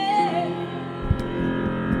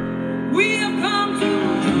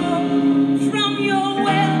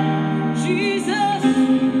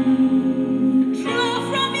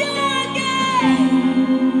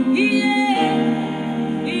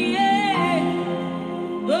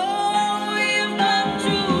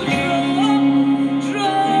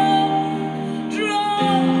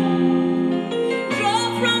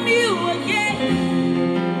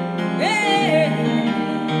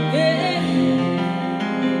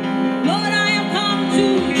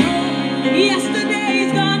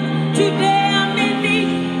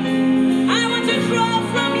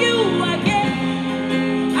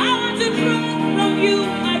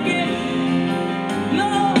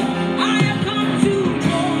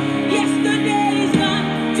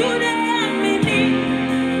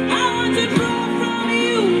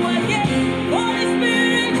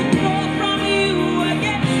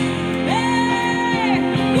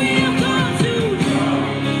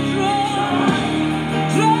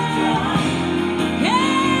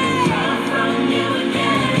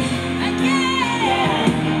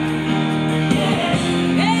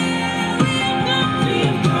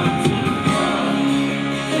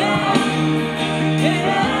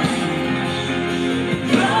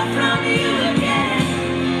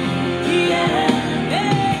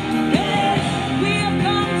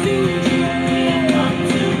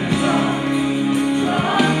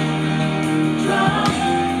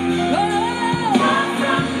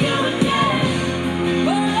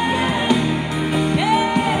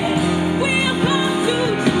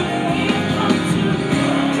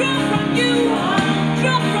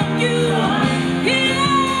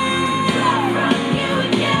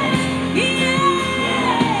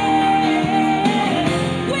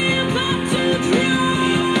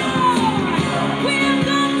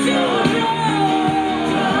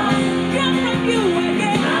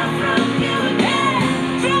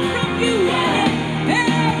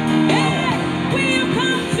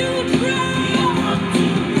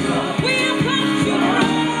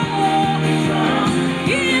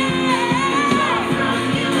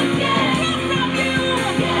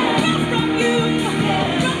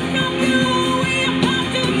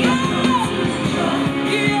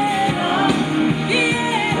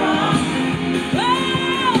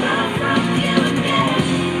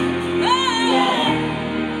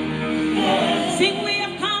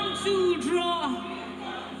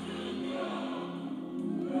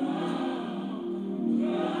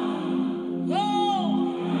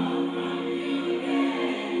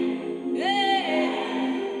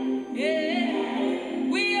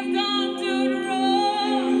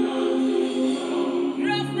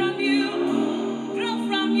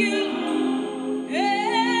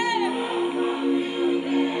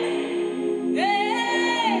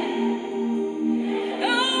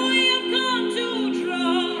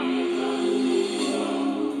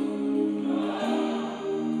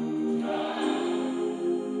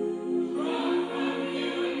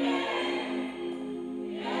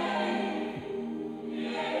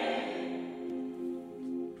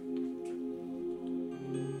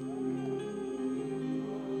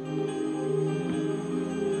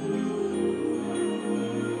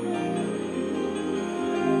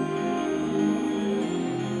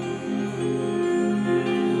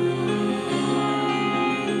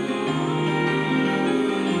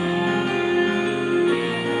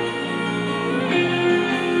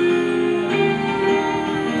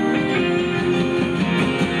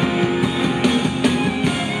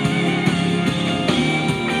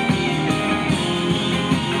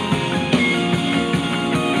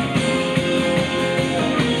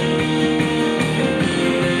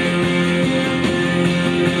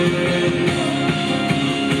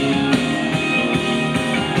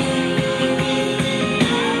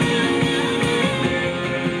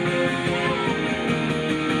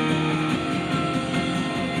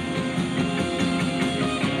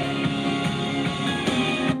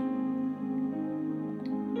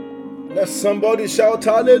Somebody shout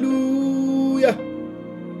hallelujah.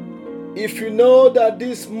 If you know that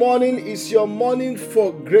this morning is your morning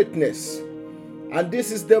for greatness, and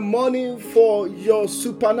this is the morning for your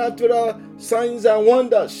supernatural signs and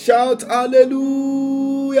wonders, shout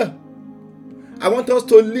hallelujah. I want us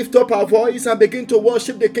to lift up our voice and begin to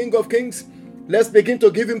worship the King of Kings. Let's begin to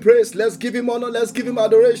give him praise. Let's give him honor. Let's give him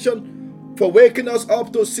adoration for waking us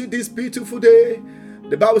up to see this beautiful day.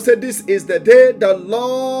 The Bible said this is the day the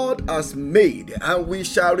Lord has made, and we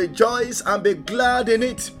shall rejoice and be glad in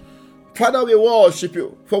it. Father, we worship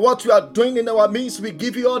you for what you are doing in our midst. We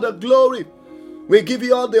give you all the glory. We give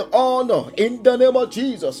you all the honor in the name of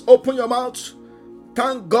Jesus. Open your mouth.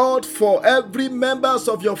 Thank God for every members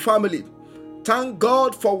of your family. Thank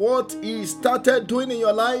God for what he started doing in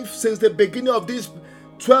your life since the beginning of these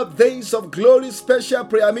 12 days of glory special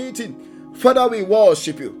prayer meeting. Father, we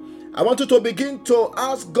worship you. I want you to begin to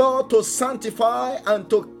ask God to sanctify and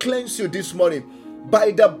to cleanse you this morning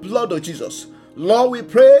by the blood of Jesus. Lord, we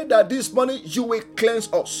pray that this morning you will cleanse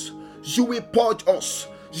us, you will purge us,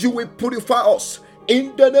 you will purify us.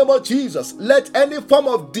 In the name of Jesus, let any form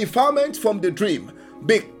of defilement from the dream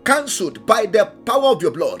be cancelled by the power of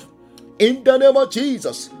your blood. In the name of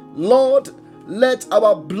Jesus, Lord, let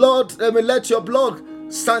your blood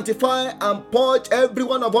sanctify and purge every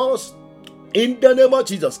one of us. In the name of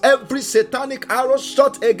Jesus, every satanic arrow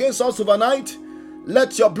shot against us overnight,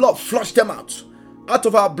 let your blood flush them out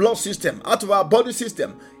of our blood system, out of our body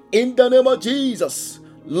system. In the name of Jesus,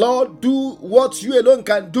 Lord, do what you alone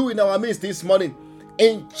can do in our midst this morning.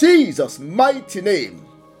 In Jesus' mighty name,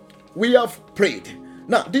 we have prayed.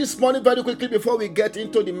 Now, this morning, very quickly, before we get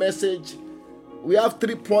into the message, we have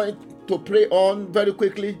 3 points to pray on very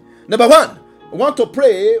quickly. Number 1, we want to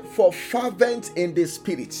pray for fervent in the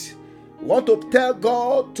spirit. We want to tell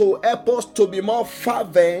God to help us to be more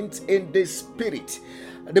fervent in the spirit.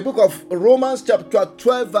 The book of Romans chapter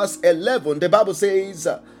 12 verse 11, the Bible says,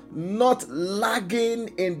 not lagging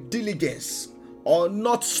in diligence or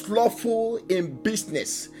not slothful in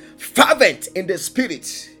business, fervent in the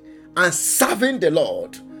spirit and serving the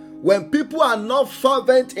Lord. When people are not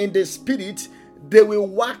fervent in the spirit, they will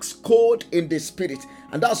wax cold in the spirit.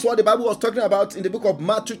 And that's what the Bible was talking about in the book of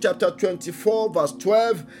Matthew chapter 24 verse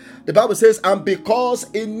 12. The Bible says, and because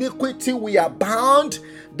iniquity we are bound,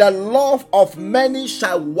 the love of many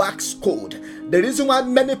shall wax cold. The reason why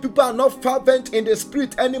many people are not fervent in the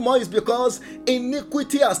spirit anymore is because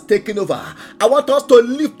iniquity has taken over. I want us to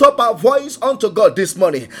lift up our voice unto God this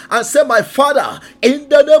morning and say, my Father, in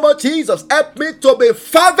the name of Jesus, help me to be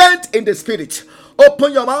fervent in the spirit.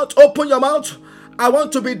 Open your mouth, open your mouth. I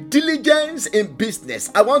want to be diligent in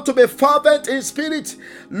business. I want to be fervent in spirit.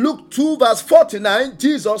 Luke 2 verse 49,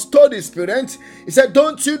 Jesus told his parents, he said,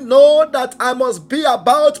 don't you know that I must be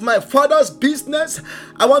about my Father's business?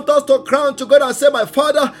 I want us to cry unto God and say, my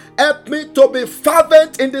Father, help me to be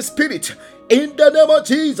fervent in the spirit. In the name of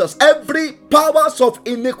Jesus, every powers of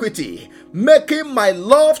iniquity making my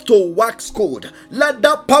love to wax cold, let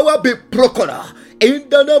that power be broken. In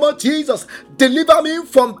the name of Jesus, deliver me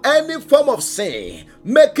from any form of sin,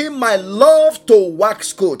 making my love to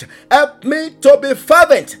wax cold. Help me to be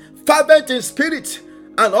fervent in spirit,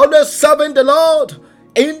 and always serving the Lord.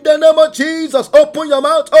 In the name of Jesus, open your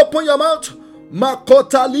mouth, open your mouth.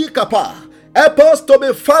 Makotali kapa. Help us to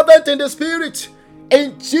be fervent in the spirit.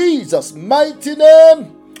 In Jesus' mighty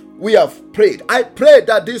name, we have prayed. I pray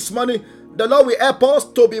that this morning, the Lord will help us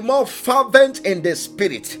to be more fervent in the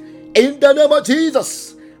spirit. In the name of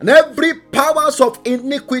Jesus, and every powers of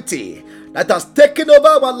iniquity that has taken over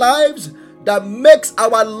our lives, that makes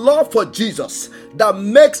our love for Jesus, that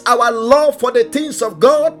makes our love for the things of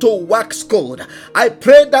God to wax cold, I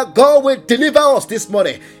pray that God will deliver us this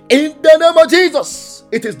morning. In the name of Jesus,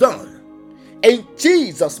 it is done. In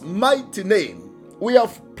Jesus' mighty name, we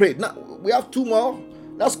have prayed. Now, we have 2 more.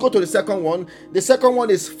 Let's go to the second one. The second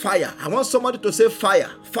one is fire. I want somebody to say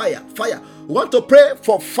fire, fire, fire. We want to pray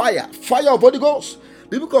for fire, fire of Holy Ghost.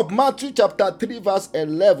 The book of Matthew chapter 3 verse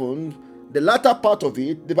 11, the latter part of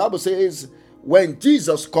it, the Bible says, when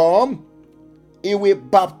Jesus comes, he will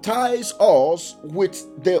baptize us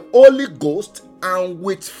with the Holy Ghost and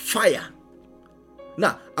with fire.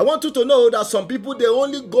 Now, I want you to know that some people, they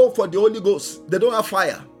only go for the Holy Ghost. They don't have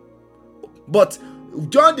fire. But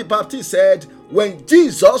John the Baptist said, when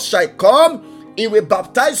Jesus shall come, he will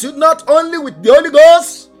baptize you not only with the Holy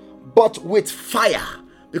Ghost, but with fire.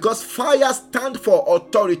 Because fire stands for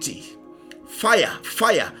authority. Fire,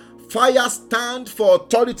 fire. Fire stands for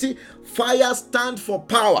authority. Fire stands for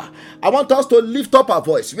power. I want us to lift up our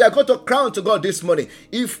voice. We are going to cry unto God this morning.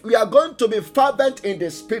 If we are going to be fervent in the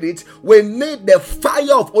spirit, we need the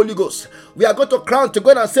fire of Holy Ghost. We are going to cry unto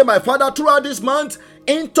God and say, my Father, throughout this month,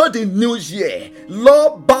 into the new year,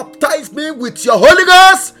 Lord, baptize me with your Holy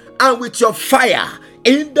Ghost and with your fire.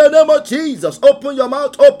 In the name of Jesus, open your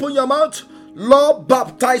mouth, open your mouth. Lord,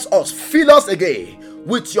 baptize us, fill us again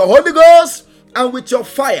with your Holy Ghost and with your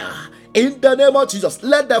fire. In the name of Jesus,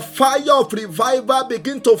 let the fire of revival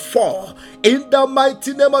begin to fall. In the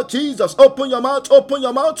mighty name of Jesus, open your mouth, open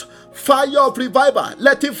your mouth. Fire of revival,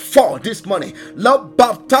 let it fall this morning. Lord,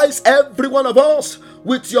 baptize every one of us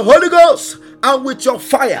with your Holy Ghost and with your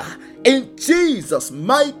fire. In Jesus'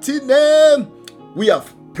 mighty name, we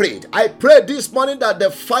have prayed. I pray this morning that the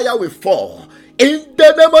fire will fall. In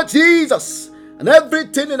the name of Jesus. And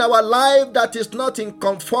everything in our life that is not in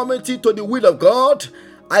conformity to the will of God,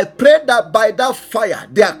 I pray that by that fire,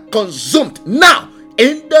 they are consumed now.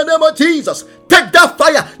 In the name of Jesus, take that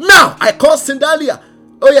fire now. I call Sindalia.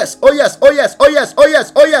 Oh yes, oh yes, oh yes, oh yes, oh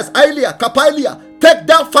yes, oh yes. Ailia, Kapailia. Take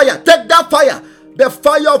that fire, take that fire. The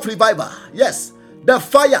fire of revival. Yes, the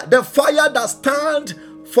fire that stands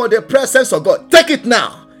for the presence of God. Take it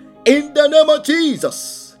now. In the name of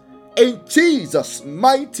Jesus. In Jesus'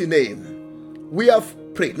 mighty name, we have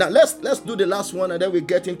prayed. Now let's do the last one and then we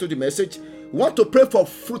get into the message. We want to pray for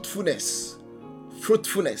fruitfulness.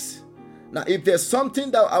 Fruitfulness. Now, if there's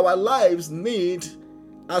something that our lives need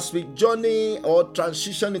as we journey or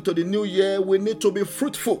transition into the new year, we need to be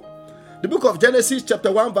fruitful. The book of Genesis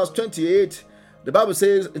chapter 1 verse 28, the Bible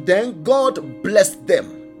says, then God blessed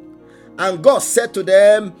them. And God said to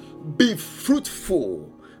them, be fruitful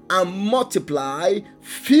and multiply,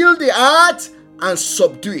 fill the earth and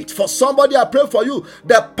subdue it. For somebody, I pray for you,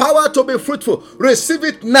 the power to be fruitful. Receive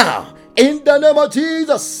it now. In the name of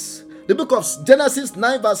Jesus. The book of Genesis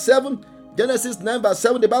 9 verse 7. Genesis 9 verse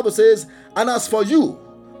 7, the Bible says, and as for you,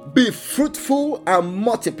 be fruitful and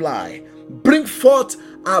multiply. Bring forth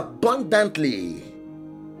abundantly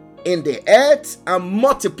in the earth and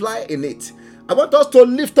multiply in it. I want us to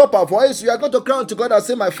lift up our voice. We are going to cry unto God and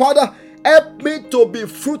say, my Father, help me to be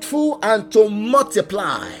fruitful and to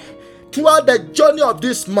multiply throughout the journey of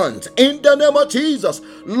this month. In the name of Jesus,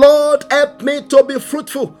 Lord, help me to be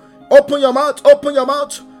fruitful. Open your mouth, open your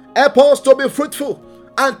mouth. Help us to be fruitful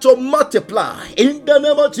and to multiply. In the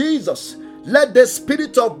name of Jesus, let the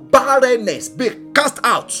spirit of barrenness be cast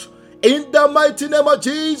out. In the mighty name of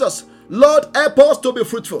Jesus, Lord, help us to be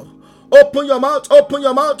fruitful. Open your mouth, open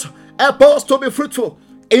your mouth. Help us to be fruitful.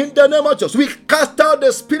 In the name of Jesus, we cast out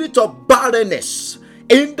the spirit of barrenness.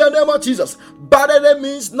 In the name of Jesus, barrenness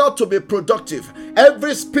means not to be productive.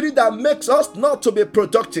 Every spirit that makes us not to be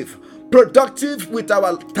productive with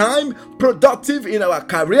our time, productive in our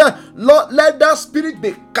career, Lord, let that spirit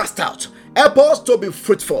be cast out. Help us to be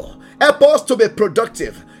fruitful. Help us to be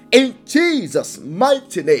productive. In Jesus'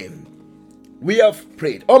 mighty name, we have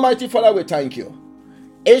prayed. Almighty Father, we thank you.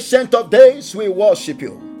 Ancient of days, we worship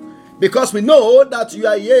you, because we know that you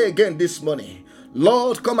are here again this morning.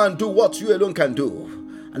 Lord, come and do what you alone can do,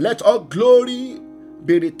 and let all glory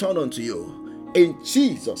be returned unto you. In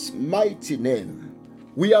Jesus' mighty name,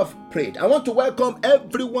 we have prayed. I want to welcome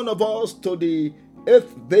every one of us to the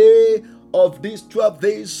 8th day of these 12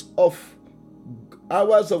 days of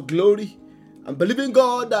hours of glory. I'm believing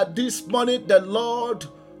God that this morning the Lord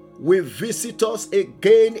will visit us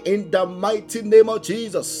again in the mighty name of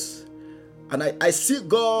Jesus. And I see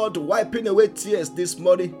God wiping away tears this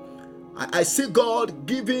morning. I see God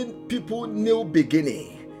giving people new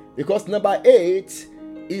beginning, because number 8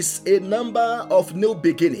 is a number of new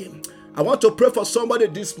beginning. I want to pray for somebody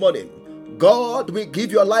this morning. God will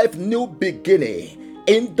give your life new beginning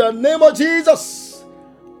in the name of Jesus.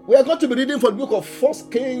 We are going to be reading from the book of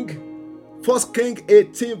 1 King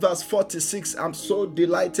 18 verse 46. I'm so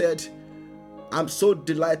delighted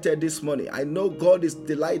this morning. I know God is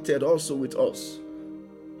delighted also with us.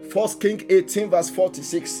 1 King 18 verse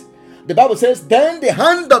 46. The Bible says, then the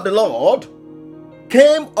hand of the Lord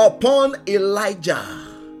came upon Elijah.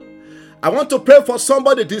 I want to pray for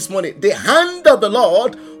somebody this morning. The hand of the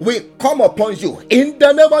Lord will come upon you in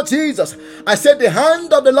the name of Jesus. I said the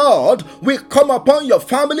hand of the Lord will come upon your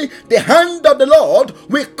family. The hand of the Lord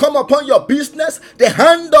will come upon your business. The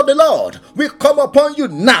hand of the Lord will come upon you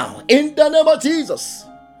now in the name of Jesus.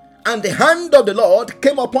 And the hand of the Lord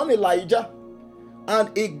came upon Elijah,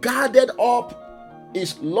 and he gathered up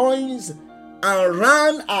his loins and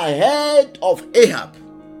ran ahead of Ahab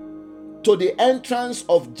to the entrance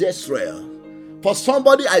of Jezreel. For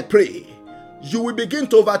somebody, I pray, you will begin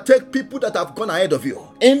to overtake people that have gone ahead of you.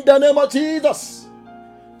 In the name of Jesus.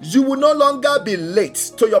 You will no longer be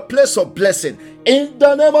late to your place of blessing. In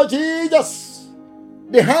the name of Jesus.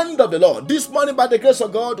 The hand of the Lord. This morning, by the grace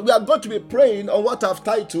of God, we are going to be praying on what I've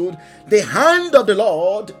titled, The Hand of the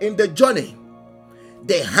Lord in the Journey.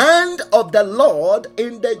 The hand of the Lord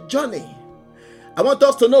in the journey. I want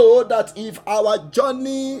us to know that if our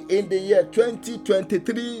journey in the year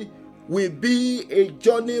 2023 will be a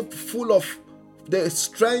journey full of the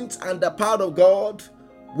strength and the power of God,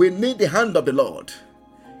 we need the hand of the Lord.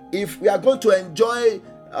 If we are going to enjoy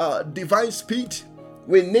divine speed,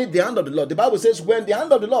 we need the hand of the Lord. The Bible says when the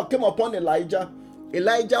hand of the Lord came upon Elijah,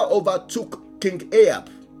 Elijah overtook King Ahab.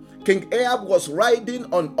 King Ahab was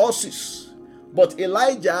riding on horses, but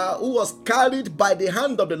Elijah, who was carried by the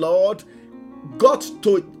hand of the Lord, got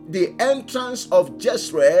to the entrance of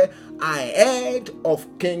Jezreel ahead of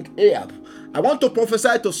King Ahab. I want to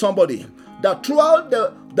prophesy to somebody that throughout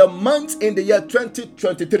the months in the year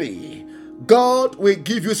 2023, God will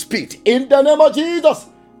give you speed in the name of Jesus.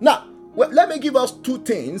 Now, let me give us two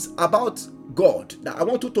things about God that I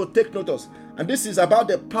want you to take note of. And this is about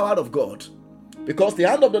the power of God. Because the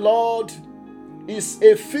hand of the Lord is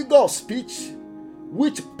a figure of speech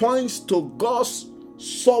which points to God's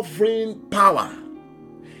sovereign power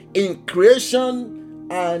in creation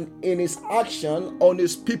and in his action on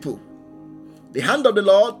his people. The hand of the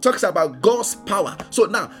Lord talks about God's power. So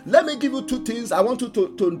now, let me give you two things. I want you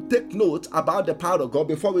to take note about the power of God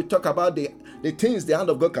before we talk about the things the hand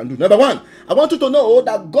of God can do. Number one, I want you to know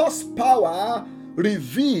that God's power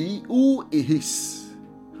reveals who he is.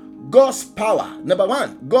 God's power. Number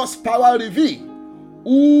one, God's power reveals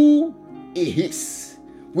who he is.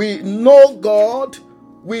 We know God.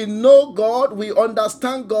 We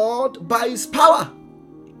understand God by his power.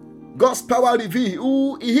 God's power reveals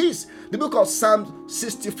who he is. The book of Psalm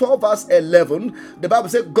 64 verse 11, the Bible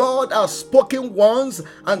says, God has spoken once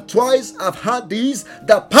and twice I've heard this,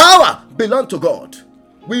 the power belongs to God.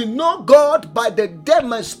 We know God by the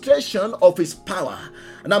demonstration of his power.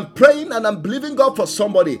 And I'm praying and I'm believing God for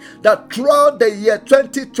somebody that throughout the year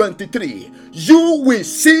 2023, you will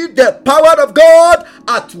see the power of God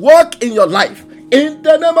at work in your life. In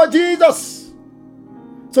the name of Jesus.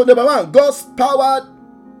 So number one, God's power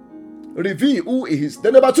reveals who he is.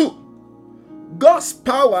 Then number two, God's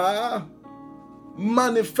power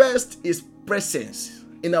manifests his presence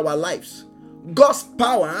in our lives. God's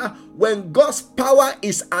power, when God's power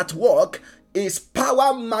is at work, his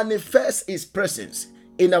power manifests his presence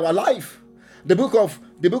in our life. The book of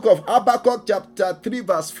Habakkuk chapter 3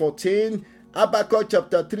 verse 14, Habakkuk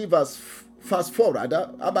chapter 3 verse 4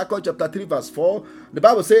 rather, Habakkuk chapter 3 verse 4, the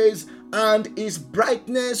Bible says, and his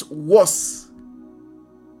brightness was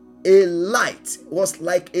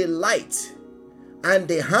like a light, and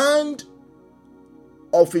the hand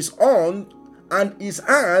of his horn, and his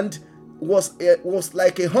hand was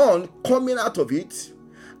like a horn coming out of it,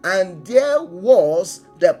 and there was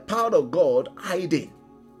the power of God hiding.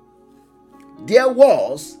 There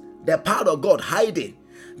was the power of God hiding.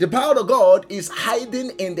 The power of God is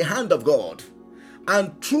hiding in the hand of God,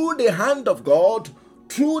 and through the hand of God,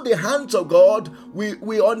 through the hands of God,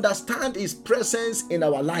 we understand his presence in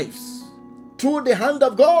our lives. Through the hand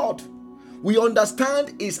of God, we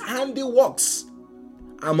understand his handiworks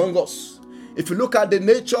among us. If you look at the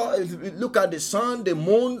nature, if you look at the sun, the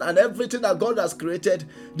moon, and everything that God has created,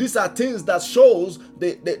 these are things that shows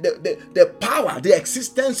the power, the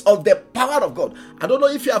existence of the power of God. I don't know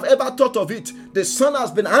if you have ever thought of it. The sun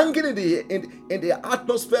has been hanging in the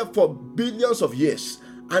atmosphere for billions of years,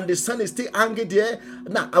 and the sun is still hanging there.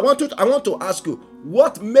 Now, I want to ask you,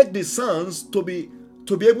 what makes the suns to be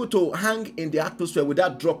able to hang in the atmosphere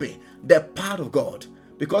without dropping? The power of God.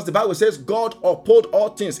 Because the Bible says God uphold all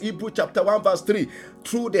things, Hebrews chapter 1 verse 3,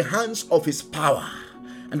 through the hands of his power.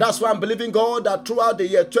 And that's why I'm believing God that throughout the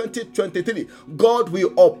year 2023, God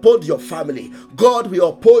will uphold your family. God will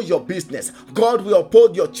uphold your business. God will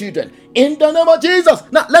uphold your children. In the name of Jesus.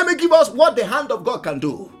 Now, let me give us what the hand of God can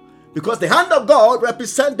do. Because the hand of God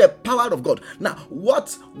represents the power of God. Now,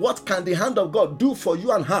 what can the hand of God do for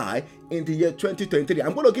you and I in the year 2023?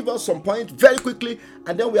 I'm going to give us some points very quickly,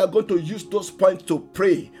 and then we are going to use those points to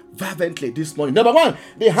pray fervently this morning. Number one,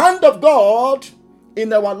 the hand of God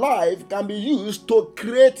in our life can be used to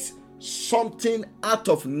create something out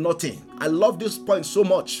of nothing. I love this point so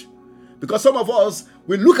much, because some of us,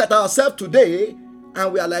 we look at ourselves today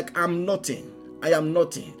and we are like, I'm nothing. I am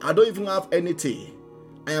nothing. I don't even have anything.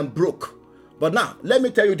 I am broke. But now, let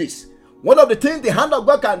me tell you this. One of the things the hand of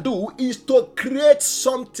God can do is to create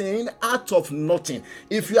something out of nothing.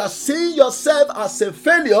 If you are seeing yourself as a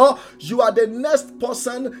failure, you are the next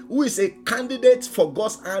person who is a candidate for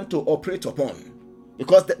God's hand to operate upon.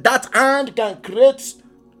 Because that hand can create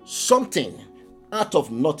something out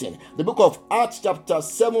of nothing. The book of Acts chapter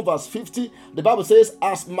 7 verse 50, the Bible says,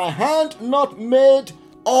 as my hand not made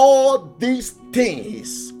all these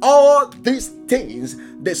things,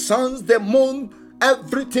 the suns, the moon,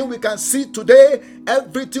 everything we can see today,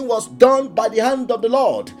 everything was done by the hand of the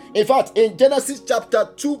Lord. In fact, in Genesis chapter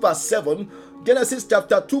 2 verse 7,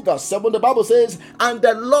 the Bible says, and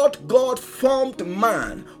the Lord God formed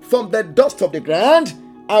man from the dust of the ground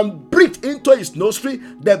and breathed into his nostril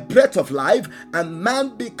the breath of life, and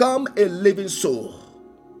man become a living soul.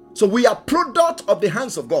 So we are product of the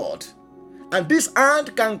hands of God. And this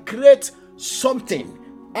hand can create something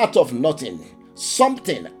out of nothing.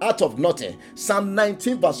 Something out of nothing. Psalm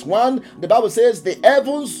 19 verse 1, the Bible says, the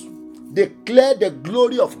heavens declare the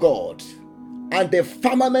glory of God, and the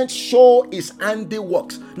firmament show his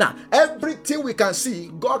handiworks. Now, everything we can see,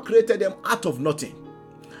 God created them out of nothing.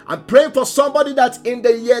 I'm praying for somebody that in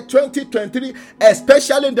the year 2023,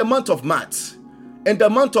 especially in the month of March, in the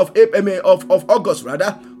month of August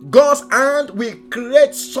rather, God's hand will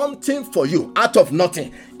create something for you out of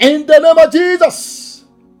nothing. In the name of Jesus.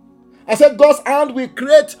 I said God's hand will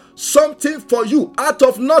create something for you out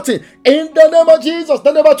of nothing. In the name of Jesus.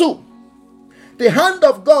 The number 2. The hand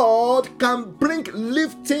of God can bring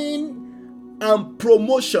lifting and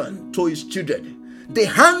promotion to his children. The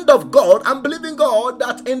hand of God, I'm believing God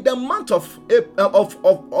that in the month of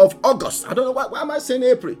August, I don't know why am I saying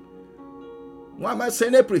April? Why am I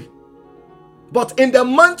saying April? But in the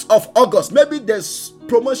month of August, maybe there's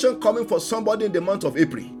promotion coming for somebody in the month of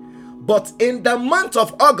April. But in the month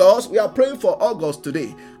of August, we are praying for August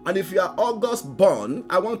today. And if you are August born,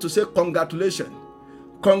 I want to say congratulations.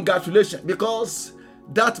 Congratulations, because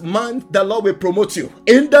that month the Lord will promote you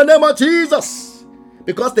in the name of Jesus.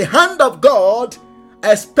 Because the hand of God,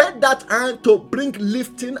 expect that hand to bring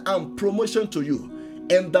lifting and promotion to you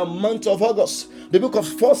in the month of August. The book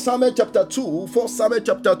of 1 Samuel chapter 2,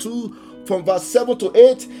 from verse 7 to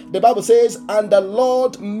 8, the Bible says, and the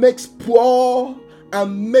Lord makes poor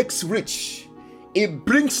and makes rich. He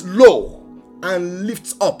brings low and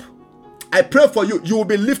lifts up. I pray for you. You will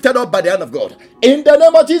be lifted up by the hand of God. In the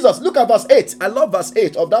name of Jesus. Look at verse 8. I love verse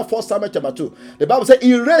 8 of that 1 Samuel chapter 2. The Bible says,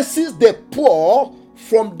 he raises the poor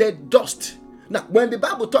from the dust. Now, when the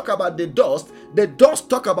Bible talk about the dust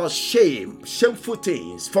talk about shameful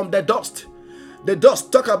things from the dust. The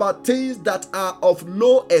dust talk about things that are of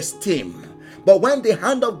low esteem. But when the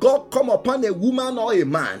hand of God come upon a woman or a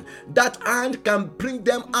man, that hand can bring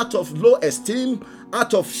them out of low esteem,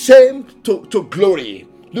 out of shame to glory.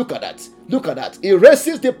 Look at that. Look at that. He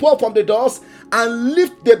raises the poor from the dust and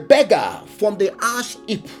lifts the beggar from the ash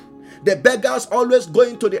heap. The beggars always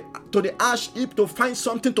going to the ash heap to find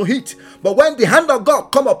something to eat. But when the hand of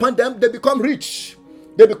God come upon them, they become rich.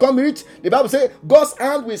 They become rich. The Bible says God's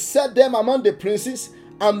hand will set them among the princes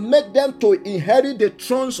and make them to inherit the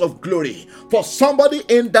thrones of glory. For somebody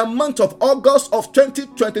in the month of August of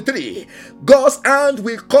 2023, God's hand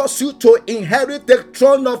will cause you to inherit the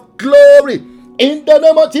throne of glory. In the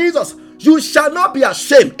name of Jesus, you shall not be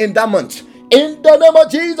ashamed in that month. In the name of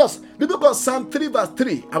Jesus. The book of Psalm 3 verse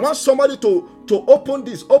 3. I want somebody to open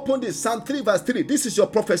this. Psalm 3 verse 3. This is your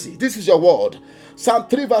prophecy. This is your word. Psalm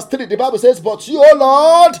 3 verse 3. The Bible says, but you, O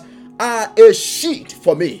Lord, are a shield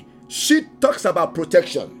for me. Shield talks about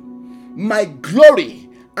protection. My glory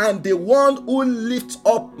and the one who lifts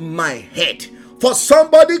up my head. For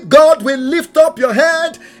somebody, God will lift up your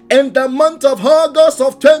head in the month of August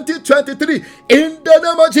of 2023. In the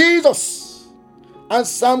name of Jesus. And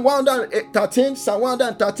Psalm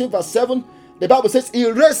 113 verse 7, the Bible says, he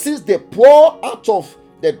raises the poor out of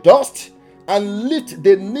the dust and lifts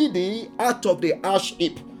the needy out of the ash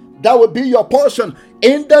heap. That will be your portion.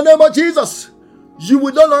 In the name of Jesus. You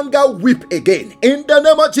will no longer weep again. In the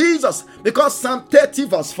name of Jesus. Because Psalm 30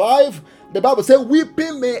 verse 5, the Bible says,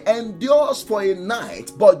 weeping may endure for a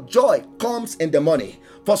night, but joy comes in the morning.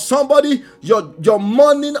 For somebody, your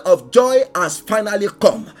morning of joy has finally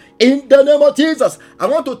come. In the name of Jesus, I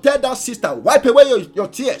want to tell that sister, wipe away your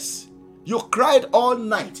tears. You cried all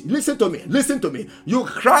night. Listen to me. You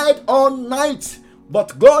cried all night.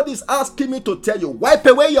 But God is asking me to tell you, wipe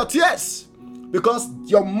away your tears. Because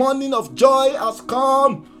your morning of joy has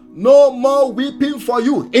come. No more weeping for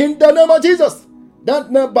you. In the name of Jesus.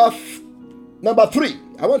 That number 3.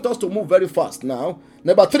 I want us to move very fast now.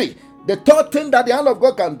 Number 3. The third thing that the hand of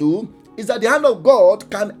God can do is that the hand of God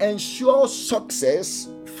can ensure success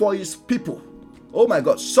for his people. Oh my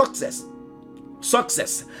God, success.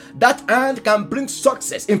 That hand can bring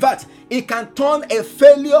success. In fact, it can turn a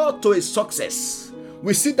failure to a success.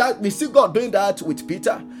 We see God doing that with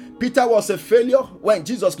Peter. Peter was a failure when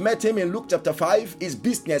Jesus met him in Luke chapter 5. His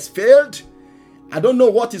business failed. I don't know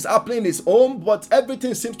what is happening in his home, but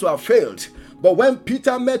everything seems to have failed. But when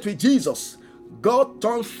Peter met with Jesus, God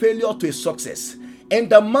turned failure to a success. In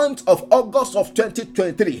the month of August of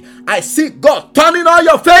 2023, I see God turning all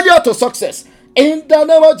your failure to success. In the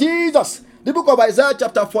name of Jesus. The book of Isaiah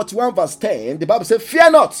chapter 41 verse 10, the Bible says,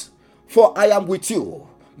 "Fear not, for I am with you.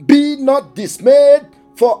 Be not dismayed,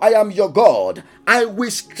 for I am your God. I will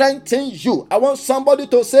strengthen you." I want somebody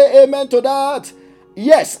to say amen to that.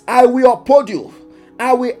 Yes, I will uphold you.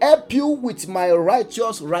 I will help you with my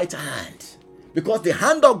righteous right hand. Because the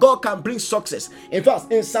hand of God can bring success. In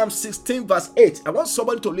fact, in Psalm 16 verse 8, I want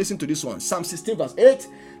somebody to listen to this one. Psalm 16 verse 8,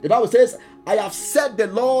 the Bible says, "I have set the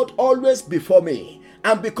Lord always before me,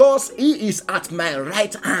 and because he is at my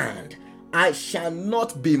right hand, I shall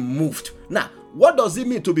not be moved." Now, what does it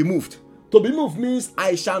mean to be moved? To be moved means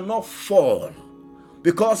I shall not fall.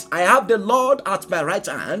 Because I have the Lord at my right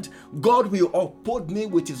hand, God will uphold me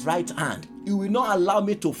with his right hand. He will not allow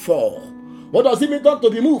me to fall. What does it mean not to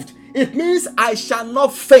be moved? It means I shall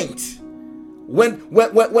not faint. When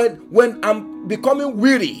I'm becoming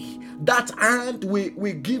weary, that hand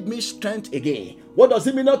will give me strength again. What does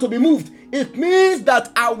it mean not to be moved? It means that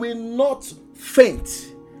I will not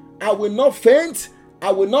faint. I will not faint,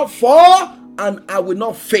 I will not fall, and I will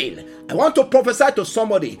not fail. I want to prophesy to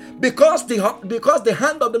somebody, because the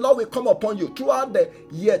hand of the Lord will come upon you throughout the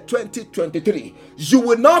year 2023. You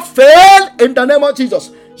will not fail in the name of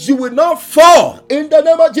Jesus. You will not fall in the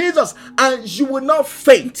name of Jesus, and you will not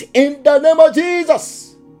faint in the name of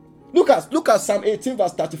Jesus. Look at Psalm 18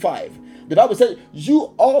 verse 35. The Bible says,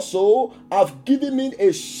 "You also have given me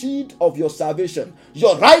a shield of your salvation.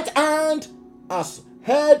 Your right hand has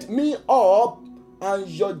held me up, and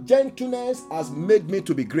your gentleness has made me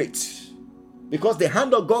to be great." Because the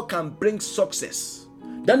hand of God can bring success.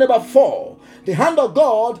 Then number 4, the hand of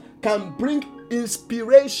God can bring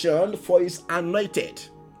inspiration for his anointed.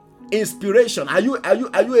 Inspiration. Are you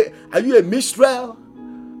a minstrel?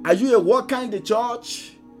 Are you a worker in the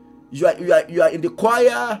church? You are in the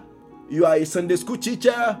choir. You are a Sunday school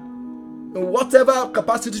teacher. In whatever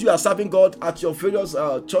capacity you are serving God at your various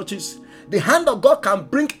churches, the hand of God can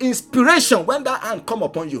bring inspiration when that hand come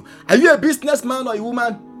upon you. Are you a businessman or a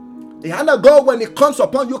woman? The hand of God, when it comes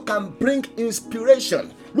upon you, can bring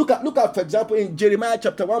inspiration. Look at, for example, in Jeremiah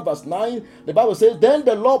chapter 1 verse 9, the Bible says, "Then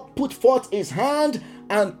the Lord put forth his hand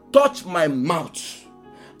and touched my mouth.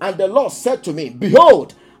 And the Lord said to me,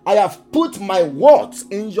 Behold, I have put my words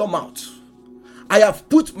in your mouth." I have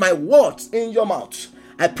put my words in your mouth.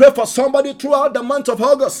 I pray for somebody throughout the month of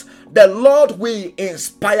August. The Lord will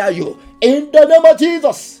inspire you. In the name of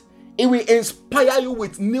Jesus, he will inspire you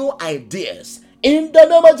with new ideas. In the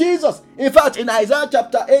name of Jesus. In fact, in Isaiah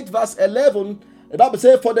chapter 8 verse 11, the Bible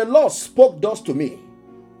says, "For the Lord spoke thus to me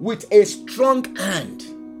with a strong hand."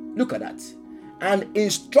 Look at that. "And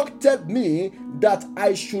instructed me that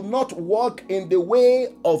I should not walk in the way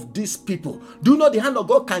of these people." Do you know the hand of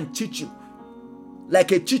God can teach you?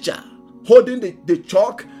 Like a teacher holding the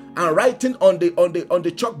chalk and writing on the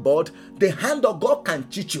chalkboard, the hand of God can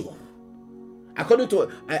teach you. According to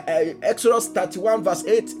Exodus 31 verse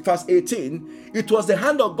 18, it was the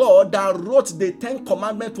hand of God that wrote the 10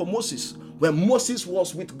 commandments for Moses when Moses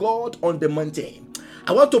was with God on the mountain.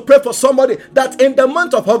 I want to pray for somebody that in the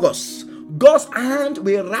month of August, God's hand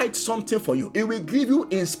will write something for you. It will give you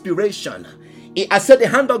inspiration. I said the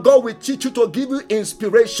hand of God will teach you to give you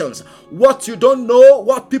inspirations. What you don't know,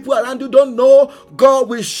 what people around you don't know, God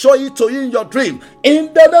will show it to you in your dream.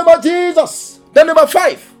 In the name of Jesus. Then number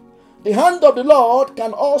 5. The hand of the Lord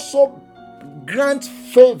can also grant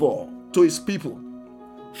favor to his people.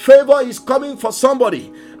 Favor is coming for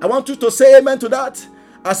somebody. I want you to say amen to that.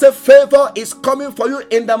 I say favor is coming for you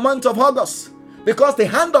in the month of August. Because the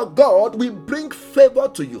hand of God will bring favor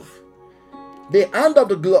to you. The hand of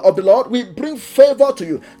the Lord will bring favor to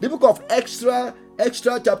you. The book of Extra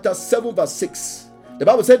chapter 7 verse 6. The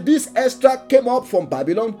Bible said this Ezra came up from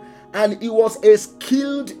Babylon, and he was a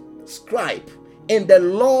skilled scribe in the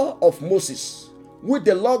law of Moses, which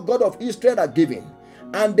the Lord God of Israel had given.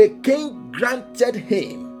 And the king granted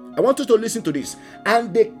him. I want you to listen to this.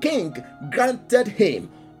 And the king granted him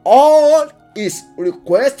all his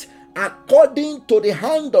requests according to the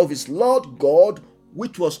hand of his Lord God,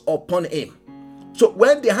 which was upon him. So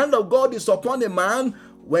when the hand of God is upon a man,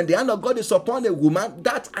 when the hand of God is upon a woman,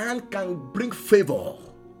 that hand can bring favor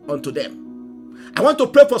unto them. I want to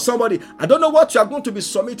pray for somebody. I don't know what you are going to be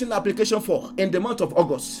submitting application for in the month of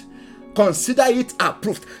August. Consider it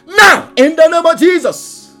approved now in the name of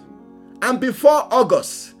Jesus. And before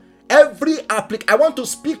August, I want to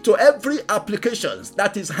speak to every application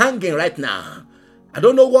that is hanging right now. I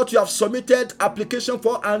don't know what you have submitted application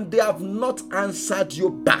for and they have not answered you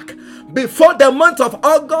back. Before the month of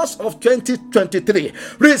August of 2023,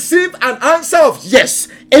 receive an answer of yes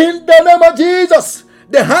in the name of Jesus.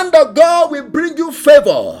 The hand of God will bring you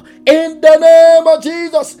favor in the name of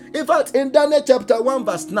Jesus. In fact, in Daniel chapter 1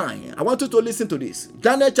 verse 9, I want you to listen to this.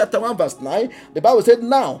 Daniel chapter 1 verse 9, the Bible said,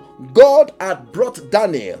 now God had brought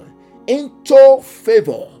Daniel into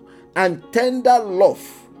favor and tender love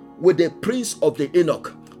with the prince of the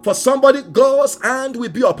Enoch. For somebody, God's hand will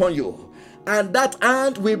be upon you, and that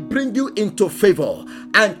hand will bring you into favor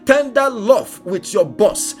and tender love with your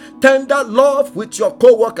boss, tender love with your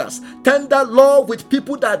co-workers, tender love with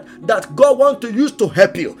people that God wants to use to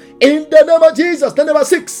help you. In the name of Jesus. Then number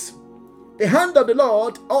 6, the hand of the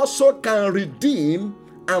Lord also can redeem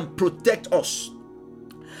and protect us.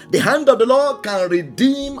 The hand of the Lord can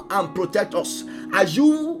redeem and protect us. Are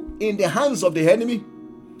you in the hands of the enemy?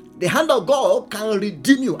 The hand of God can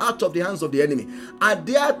redeem you out of the hands of the enemy. Are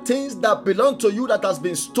there things that belong to you that has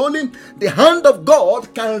been stolen? The hand of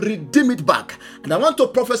God can redeem it back. And I want to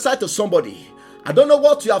prophesy to somebody. I don't know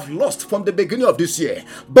what you have lost from the beginning of this year,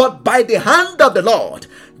 but by the hand of the Lord,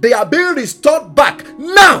 they are being restored back.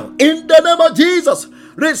 Now, in the name of Jesus,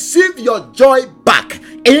 receive your joy back.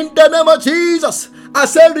 In the name of Jesus, I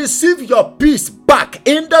say receive your peace back.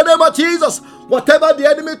 In the name of Jesus, whatever the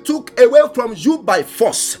enemy took away from you by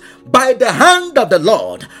force, by the hand of the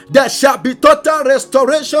Lord, there shall be total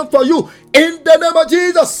restoration for you. In the name of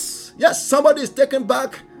Jesus. Yes, somebody is taking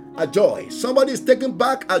back a joy. Somebody is taking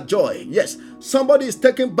back a joy. Yes, somebody is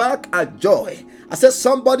taking back a joy. I said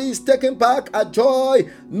somebody is taking back a joy.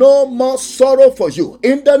 No more sorrow for you.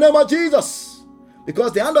 In the name of Jesus.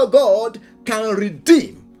 Because the hand of God can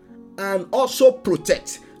redeem and also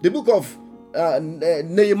protect. The book of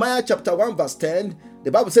Nehemiah chapter 1 verse 10,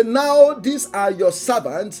 the Bible said, now these are your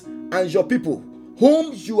servants and your people,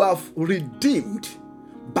 whom you have redeemed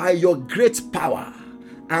by your great power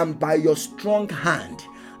and by your strong hand.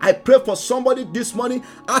 I pray for somebody this morning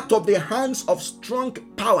out of the hands of strong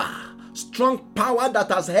power that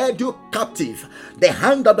has held you captive. The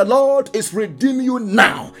hand of the Lord is redeeming you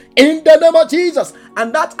now in the name of Jesus.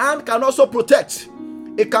 And that hand can also protect.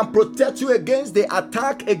 It can protect you against the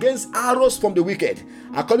attack, against arrows from the wicked.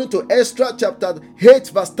 According to Ezra chapter 8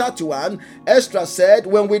 verse 31, Ezra said,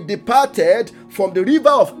 when we departed from the river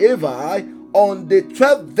of Avai on the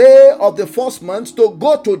 12th day of the first month to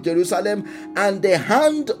go to Jerusalem, and the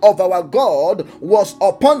hand of our God was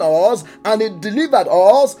upon us, and it delivered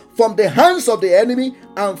us from the hands of the enemy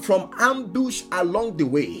and from ambush along the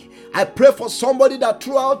way. I pray for somebody that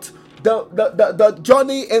throughout the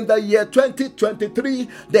journey in the year 2023,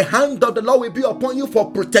 the hand of the Lord will be upon you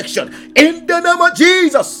for protection. In the name of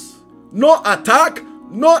Jesus, no attack,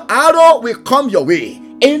 no arrow will come your way.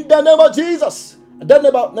 In the name of Jesus. And then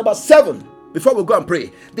number 7, before we go and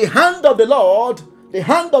pray, the hand of the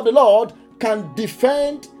Lord can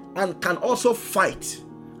defend and can also fight.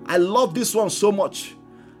 I love this one so much.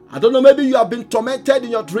 I don't know, maybe you have been tormented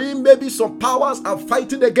in your dream. Maybe some powers are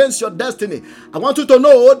fighting against your destiny. I want you to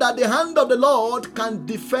know that the hand of the Lord can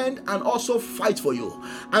defend and also fight for you.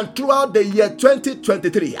 And throughout the year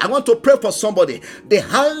 2023, I want to pray for somebody. The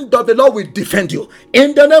hand of the Lord will defend you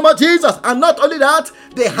in the name of Jesus. And not only that,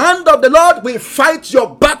 the hand of the Lord will fight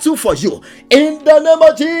your battle for you in the name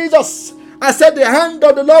of Jesus. I said the hand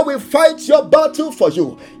of the Lord will fight your battle for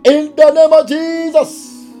you in the name of Jesus.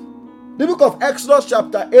 The book of Exodus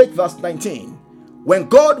chapter 8 verse 19, when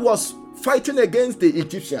God was fighting against the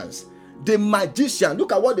Egyptians, the magician,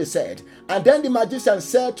 look at what they said. And then the magician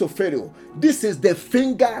said to Pharaoh, this is the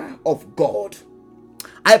finger of God.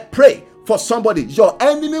 I pray for somebody, your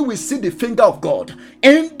enemy will see the finger of God.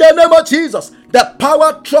 In the name of Jesus, the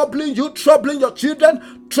power troubling you, troubling your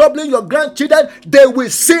children, troubling your grandchildren, they will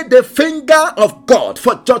see the finger of God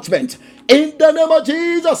for judgment. In the name of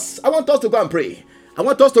Jesus, I want us to go and pray.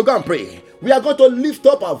 We are going to lift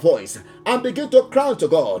up our voice and begin to cry to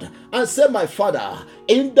God and say, my Father,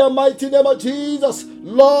 in the mighty name of Jesus,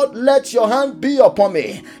 Lord, let your hand be upon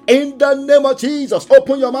me. In the name of Jesus,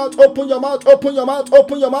 open your mouth, open your mouth, open your mouth,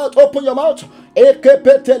 open your mouth, open your mouth.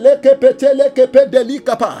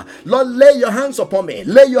 Lord, lay your hands upon me.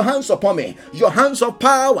 Lay your hands upon me. Your hands of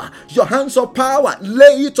power. Your hands of power.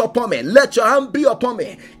 Lay it upon me. Let your hand be upon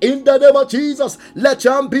me. In the name of Jesus, let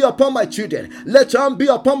your hand be upon my children. Let your hand be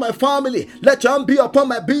upon my family. Let your hand be upon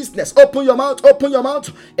my business. Open your mouth. Open your mouth.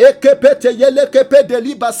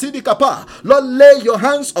 Lord, lay your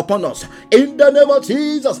hands upon us. In the name of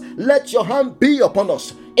Jesus, let your hand be upon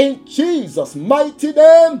us. In Jesus' mighty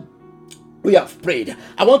name, we have prayed.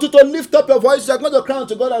 I want you to lift up your voice. You are going to cry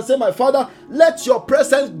to God and say, my Father, let your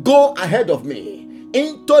presence go ahead of me.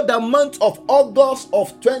 into the month of August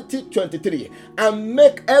of 2023 and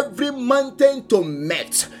make every mountain to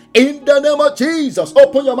melt. In the name of Jesus,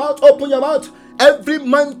 open your mouth, open your mouth. Every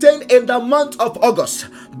mountain in the month of August,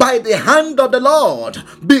 by the hand of the Lord,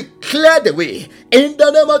 be cleared away. In the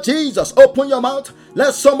name of Jesus, open your mouth.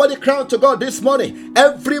 Let somebody cry out to God this morning.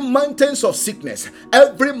 Every mountains of sickness,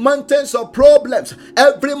 every mountains of problems,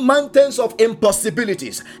 every mountains of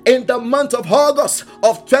impossibilities in the month of August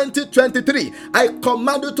of 2023, I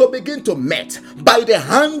command you to begin to melt by the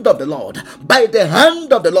hand of the Lord. By the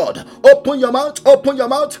hand of the Lord. Open your mouth, open your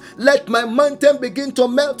mouth. Let my mountain begin to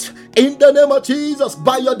melt in the name of Jesus,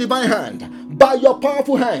 by your divine hand, by your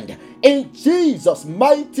powerful hand. In Jesus'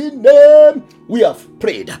 mighty name, we have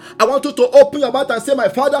prayed. I want you to open your mouth and say, my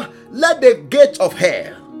Father, let the gate of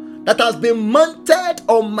hell that has been mounted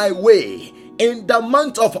on my way in the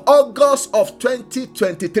month of August of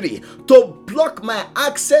 2023 to block my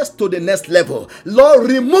access to the next level, Lord,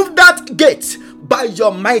 remove that gate by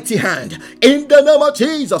your mighty hand. In the name of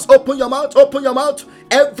Jesus, open your mouth, open your mouth.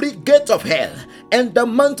 Every gate of hell in the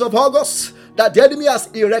month of August that the enemy has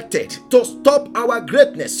erected to stop our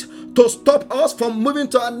greatness, to stop us from moving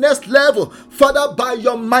to our next level, Father, by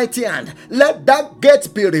your mighty hand, let that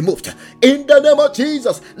gate be removed. In the name of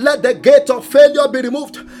Jesus, let the gate of failure be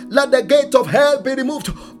removed. Let the gate of hell be removed.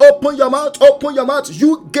 Open your mouth,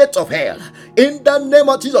 you gate of hell. In the name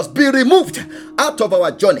of Jesus, be removed out of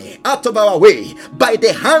our journey, out of our way, by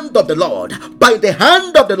the hand of the Lord, by the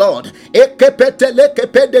hand of the Lord.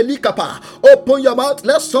 Open your mouth,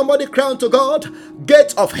 let somebody cry unto God.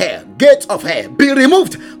 Gate of hell, be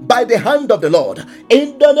removed by the hand of the Lord.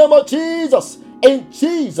 In the name of Jesus, in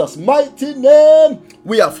Jesus' mighty name,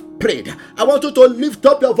 we have prayed. I want you to lift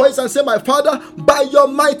up your voice and say, my Father, by your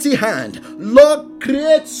mighty hand, Lord,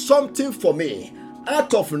 create something for me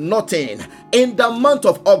out of nothing in the month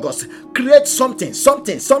of August. Create something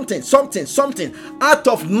out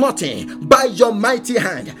of nothing by your mighty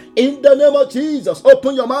hand. In the name of Jesus,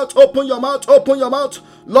 open your mouth, open your mouth, open your mouth.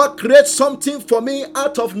 Lord, create something for me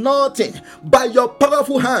out of nothing by your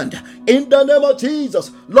powerful hand. In the name of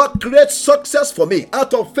Jesus, Lord, create success for me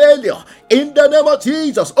out of failure. In the name of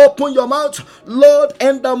Jesus, open your mouth. Lord,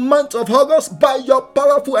 in the month of August, by your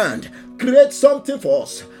powerful hand, create something for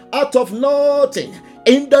us out of nothing.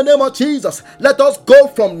 In the name of Jesus, let us go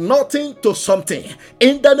from nothing to something.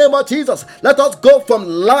 In the name of Jesus, let us go from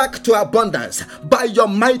lack to abundance by your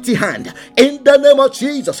mighty hand. In the name of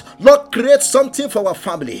Jesus, Lord, create something for our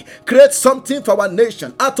family, create something for our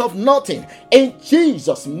nation out of nothing. In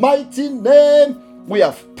Jesus' mighty name, we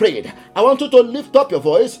have prayed. I want you to lift up your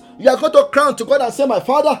voice. You are going to cry unto God and say, my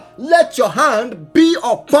Father, let your hand be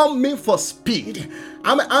upon me for speed.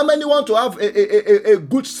 How many want to have a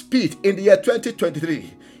good speed in the year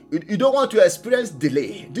 2023? You don't want to experience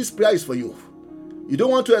delay. This prayer is for you. You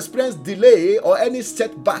don't want to experience delay or any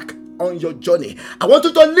setback on your journey. I want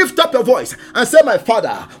you to lift up your voice and say, my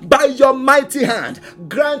Father, by your mighty hand,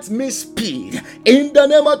 grant me speed. In the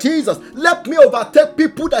name of Jesus, let me overtake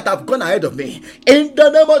people that have gone ahead of me. In the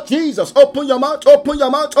name of Jesus, open your mouth, open your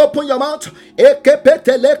mouth, open your mouth. I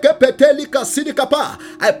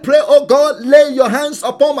pray, oh God, lay your hands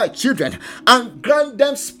upon my children and grant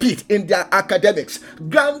them speed in their academics.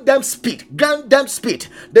 Grant them speed,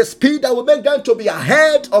 the speed that will make them to be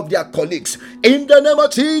ahead of their colleagues. In the name of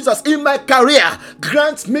Jesus, in my career,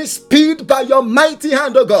 grant me speed by your mighty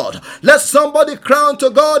hand, oh God. Let somebody cry unto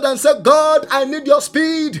God and say, God, I need your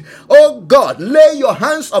speed. Oh God, lay your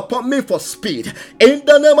hands upon me for speed. In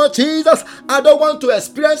the name of Jesus, I don't want to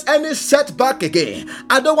experience any setback again.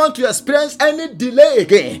 I don't want to experience any delay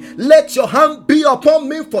again. Let your hand be upon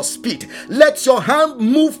me for speed. Let your hand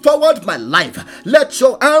move forward my life. Let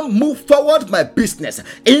your hand move forward my business.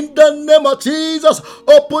 In the name of Jesus,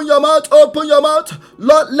 open your mouth, open your mouth.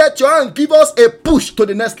 Lord, let your hand give us a push to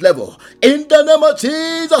the next level. In the name of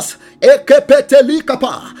Jesus,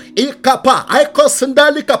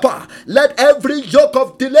 let every yoke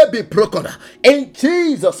of delay be broken. In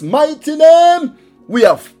Jesus' mighty name, we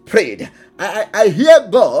have prayed. I hear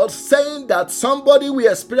God saying that somebody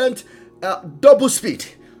will experience double speed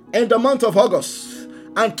in the month of August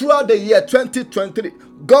and throughout the year 2023.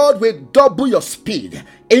 God will double your speed.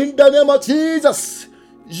 In the name of Jesus,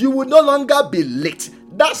 you will no longer be late.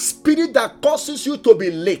 That spirit that causes you to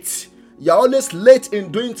be late, you're always late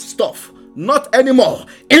in doing stuff. Not anymore.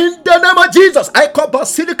 In the name of Jesus, I call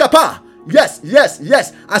Basilikapa.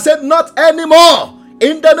 Yes. I said not anymore.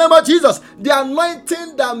 In the name of Jesus, the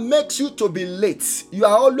anointing that makes you to be late. You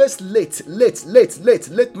are always late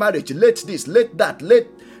marriage, late this, late that, late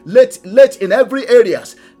in every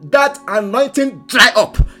areas. That anointing dry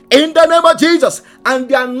up in the name of Jesus, and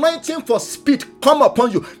the anointing for speed come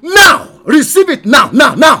upon you now. Receive it now.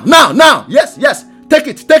 Yes, take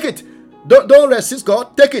it. Don't resist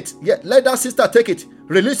God. Take it. Yeah, let that sister take it.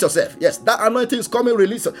 Release yourself. Yes, that anointing is coming.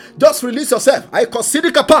 Just release yourself. I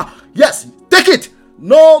consider kapa. Yes, take it.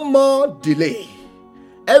 No more delay.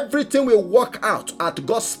 Everything will work out at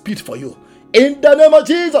God's speed for you. In the name of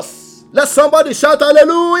Jesus. Let somebody shout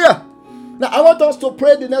hallelujah. Now I want us to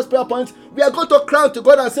pray the next prayer point. We are going to cry to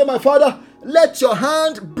God and say, my Father, let your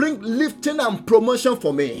hand bring lifting and promotion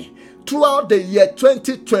for me throughout the year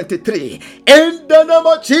 2023. In the name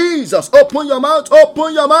of Jesus. Open your mouth.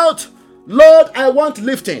 Lord, I want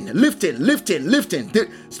lifting. The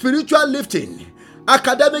spiritual lifting,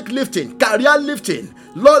 academic lifting, career lifting.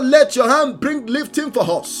 Lord, let your hand bring lifting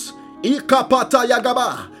for us. Ikapata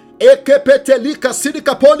yagaba.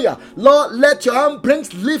 Lord, let your hand bring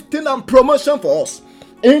lifting and promotion for us.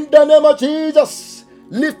 In the name of Jesus,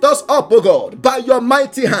 lift us up, O God, by your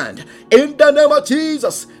mighty hand. In the name of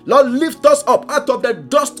Jesus, Lord, lift us up out of the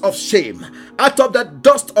dust of shame, out of the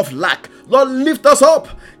dust of lack. Lord, lift us up.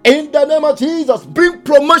 In the name of Jesus, bring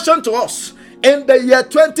promotion to us. In the year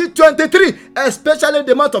 2023, especially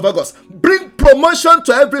the month of August, bring promotion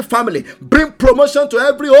to every family, bring promotion to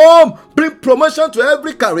every home, bring promotion to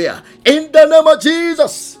every career. In the name of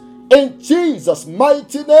Jesus, in Jesus'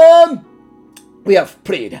 mighty name, we have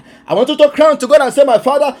prayed. I want you to cry to God and say, my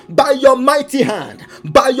Father, by your mighty hand,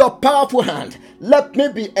 by your powerful hand, let me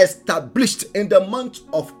be established in the month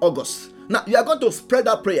of August. Now, you are going to spread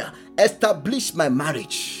that prayer. Establish my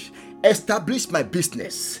marriage, establish my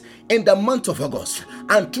business. In the month of August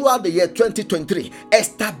and throughout the year 2023,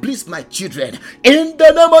 establish my children. In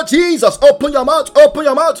the name of Jesus, open your mouth.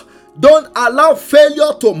 Don't allow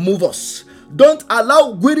failure to move us. Don't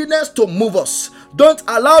allow weariness to move us. Don't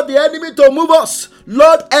allow the enemy to move us.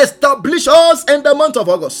 Lord, establish us in the month of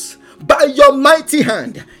August by your mighty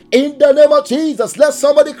hand. In the name of Jesus, let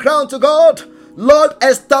somebody cry to God. Lord,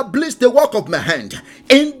 establish the work of my hand.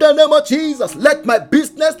 In the name of Jesus, let my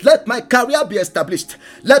business, let my career be established.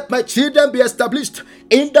 Let my children be established.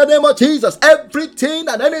 In the name of Jesus, everything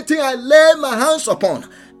and anything I lay my hands upon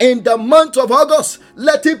in the month of August,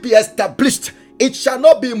 let it be established. It shall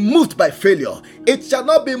not be moved by failure. It shall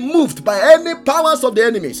not be moved by any powers of the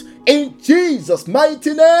enemies. In Jesus'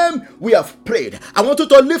 mighty name, we have prayed. I want you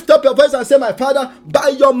to lift up your voice and say, my Father, by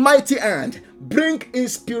your mighty hand, bring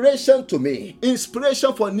inspiration to me.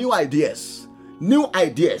 Inspiration for new ideas, new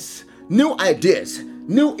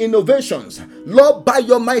innovations. Lord, by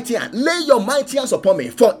your mighty hand, lay your mighty hands upon me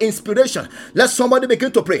for inspiration. Let somebody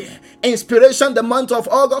begin to pray. Inspiration the month of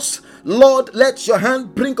August. Lord, let your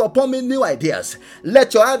hand bring upon me new ideas.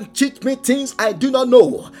 Let your hand teach me things I do not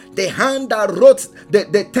know. The hand that wrote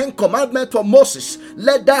the 10 commandments for Moses,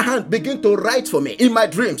 let that hand begin to write for me in my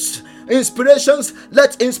dreams. Inspirations,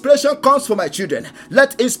 let inspiration come for my children.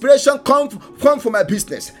 Let inspiration come for my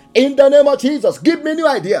business. In the name of Jesus, give me new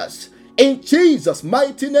ideas. In Jesus'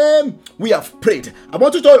 mighty name, we have prayed. I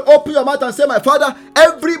want you to open your mouth and say, my Father,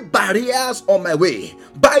 every barrier on my way,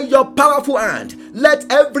 by your powerful hand,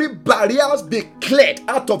 let every barrier be cleared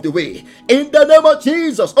out of the way. In the name of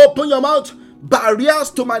Jesus, open your mouth.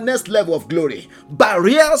 Barriers to my next level of glory.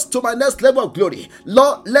 Barriers to my next level of glory.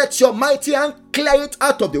 Lord, let your mighty hand clear it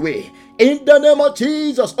out of the way. In the name of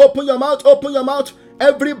Jesus, open your mouth.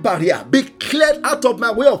 Every barrier be cleared out of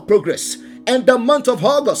my way of progress. In the month of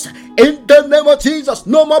August, in the name of Jesus,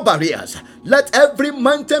 no more barriers. Let every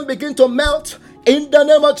mountain begin to melt. In the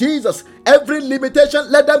name of Jesus, every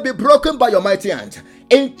limitation, let them be broken by your mighty hand.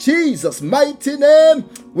 In Jesus' mighty name,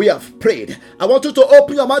 we have prayed. I want you to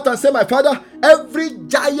open your mouth and say, my Father, every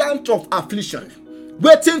giant of affliction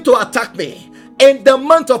waiting to attack me in the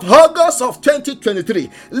month of August of 2023,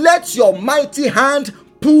 let your mighty hand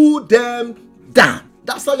pull them down.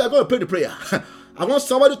 That's how you're going to pray the prayer. I want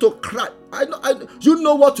somebody to cry. You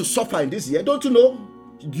know what to suffer in this year, don't you know?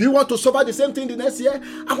 Do you want to suffer the same thing the next year?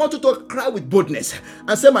 I want you to cry with boldness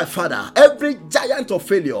and say, my Father, every giant of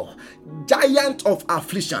failure, giant of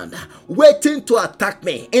affliction waiting to attack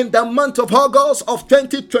me in the month of August of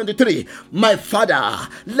 2023, my Father,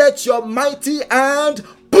 let your mighty hand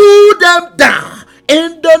pull them down.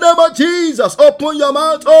 In the name of Jesus, open your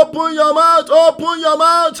mouth.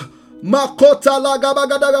 Makota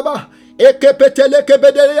lagabagadagaba.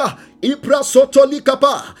 Ekepetelekebedeya.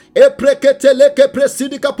 Iprasotolikapa. Epreketeleke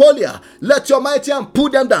presidikapolia. Let your mighty hand pull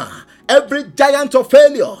them down. Every giant of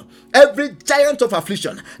failure, every giant of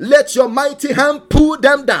affliction. Let your mighty hand pull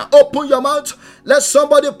them down. Open your mouth. Let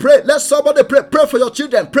somebody pray. Let somebody pray. Pray for your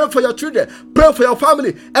children. Pray for your children. Pray for your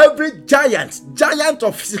family. Every giant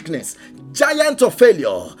of sickness, giant of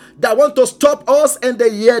failure that want to stop us in the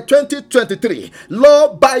year 2023.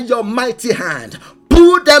 Lord, by your mighty hand,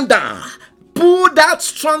 pull them down. Pull that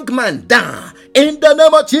strong man down in the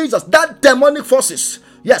name of Jesus. That demonic forces,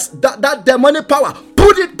 yes, that demonic power,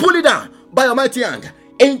 pull it down by your mighty hand.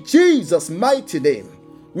 In Jesus' mighty name,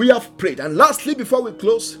 we have prayed. And lastly, before we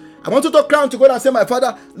close, I want you to cry to God and say, my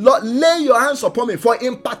Father, Lord, lay your hands upon me for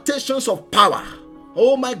impartations of power.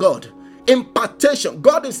 Oh my God. Impartation.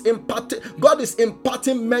 God is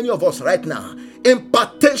imparting many of us right now.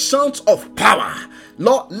 Impartations of power.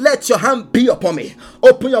 Lord, let your hand be upon me.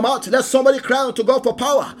 Open your mouth. Let somebody cry unto God for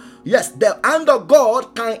power. Yes, the hand of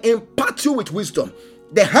God can impart you with wisdom.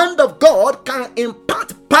 The hand of God can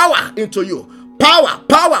impart power into you. Power.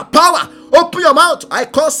 Open your mouth. I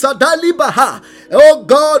call Sadali Baha. Oh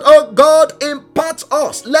God, impart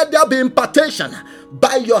us. Let there be impartation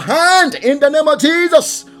by your hand in the name of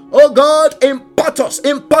Jesus. Oh God, impart us.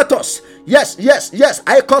 Yes.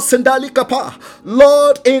 I call Sandali Kapa.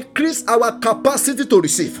 Lord, increase our capacity to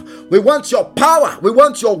receive. We want your power. We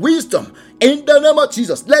want your wisdom. In the name of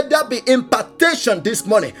Jesus, let there be impartation this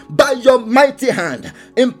morning by your mighty hand.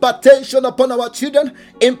 Impartation upon our children.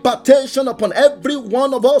 Impartation upon every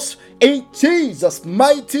one of us. In Jesus'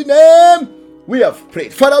 mighty name, we have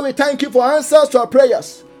prayed. Father, we thank you for answers to our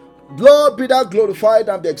prayers. Lord, be thou glorified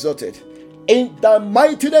and be exalted. In the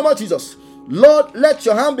mighty name of Jesus, Lord, let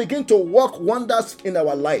your hand begin to work wonders in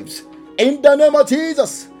our lives. In the name of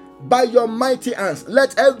Jesus, by your mighty hands,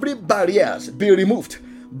 let every barrier be removed.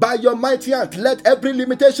 By your mighty hand, let every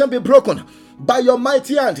limitation be broken. By your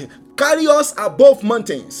mighty hand, carry us above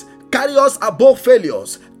mountains. Carry us above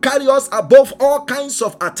failures. Carry us above all kinds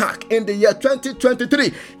of attack in the year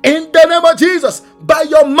 2023. In the name of Jesus, by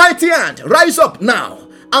your mighty hand, rise up now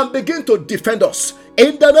and begin to defend us.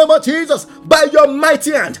 In the name of Jesus, by your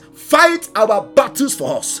mighty hand, fight our battles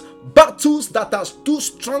for us. Battles that are too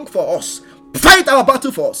strong for us. Fight our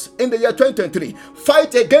battle for us in the year 2023.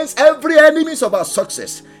 Fight against every enemies of our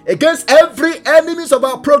success. Against every enemies of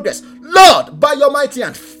our progress. Lord, by your mighty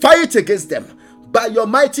hand, fight against them. By your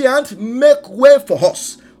mighty hand, make way for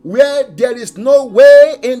us where there is no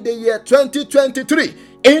way in the year 2023.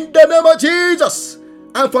 In the name of Jesus.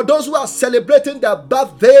 And for those who are celebrating their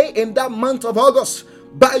birthday in that month of August,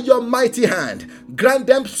 by your mighty hand, grant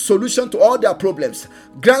them solution to all their problems.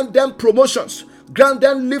 Grant them promotions. Grant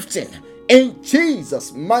them lifting. In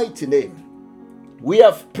Jesus' mighty name, we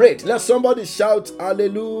have prayed. Let somebody shout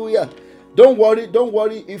hallelujah. Don't worry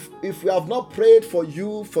if we have not prayed for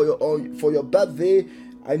you for your birthday.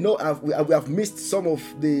 I know we have missed some of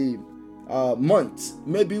the months.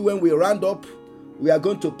 Maybe when we round up, we are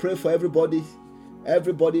going to pray for everybody.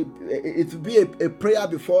 It will be a prayer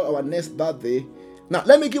before our next birthday. Now,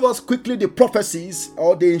 let me give us quickly the prophecies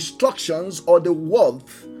or the instructions or the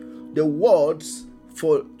words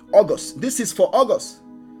for August. This is for August.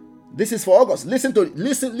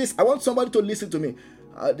 Listen. I want somebody to listen to me.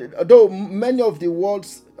 Though many of the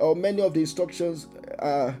words or many of the instructions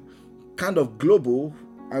are kind of global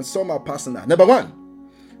and some are personal. Number one,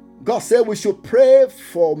 God said we should pray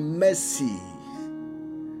for mercy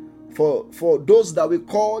for those that we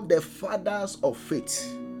call the fathers of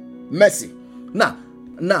faith. Mercy. Now,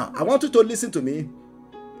 I want you to listen to me.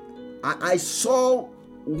 I saw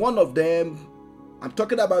one of them. I'm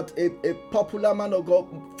talking about a popular man of God,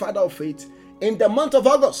 father of faith. In the month of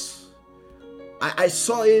August, I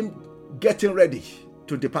saw him getting ready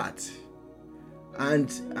to depart. And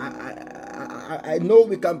I know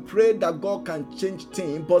we can pray that God can change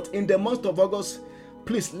things, but in the month of August,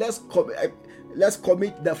 please let's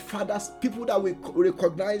commit the fathers, people that we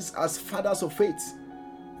recognize as fathers of faith.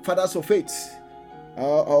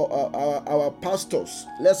 Our pastors,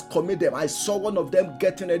 let's commit them. I saw one of them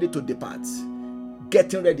getting ready to depart.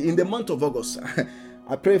 Getting ready in the month of August.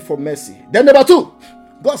 I pray for mercy. Then number two,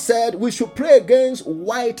 God said we should pray against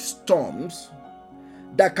white storms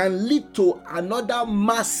that can lead to another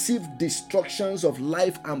massive destructions of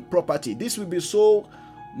life and property. This will be so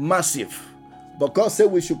massive. But God said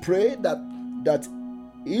we should pray that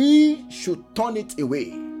He should turn it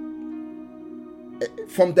away.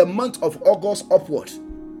 From the month of August upward.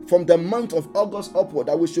 From the month of August upward,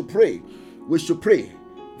 that we should pray. We should pray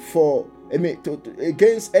for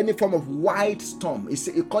against any form of white storm.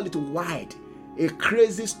 He call it white. A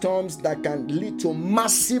crazy storms that can lead to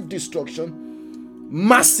massive destruction,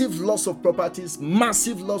 massive loss of properties,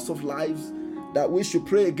 massive loss of lives, that we should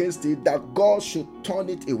pray against it, that God should turn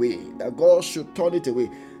it away. That God should turn it away.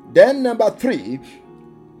 Then number 3,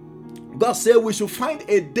 God said we should find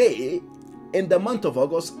a day in the month of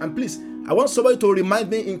August. And please, I want somebody to remind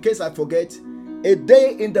me in case I forget. A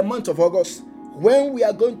day in the month of August when we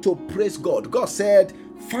are going to praise God. God said,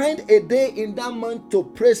 find a day in that month to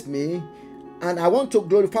praise me, and I want to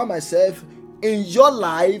glorify myself in your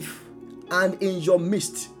life and in your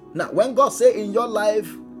midst. Now, when God says in your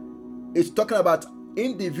life, it's talking about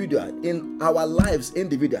individual, in our lives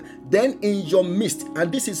individual. Then in your midst,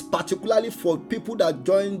 and this is particularly for people that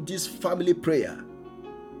join this family prayer.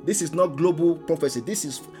 This is not global prophecy. This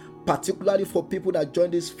is particularly for people that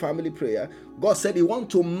join this family prayer. God said He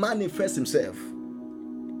wants to manifest Himself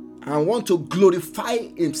and want to glorify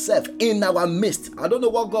Himself in our midst. I don't know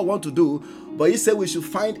what God wants to do, but He said we should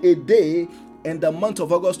find a day in the month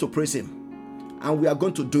of August to praise Him, and we are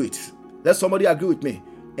going to do it. Let somebody agree with me.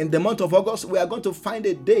 In the month of August, we are going to find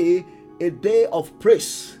a day of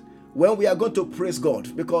praise, when we are going to praise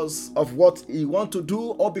God because of what He wants to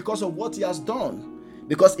do or because of what He has done.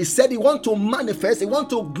 Because He said He wants to manifest, He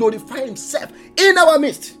wants to glorify Himself in our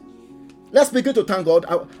midst. Let's begin to thank God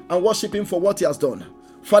and worship Him for what He has done.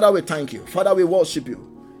 Father, we thank You. Father, we worship You.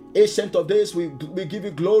 Ancient of days, we give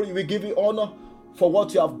You glory, we give You honor for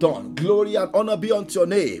what You have done. Glory and honor be unto Your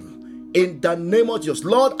name. In the name of Jesus.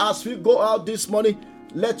 Lord, as we go out this morning,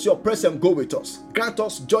 let Your presence go with us. Grant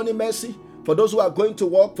us journey mercy for those who are going to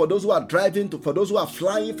work, for those who are driving, for those who are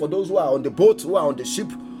flying, for those who are on the boat, who are on the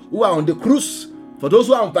ship, who are on the cruise, for those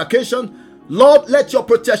who are on vacation. Lord, let Your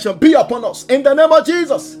protection be upon us. In the name of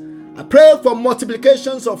Jesus, I pray for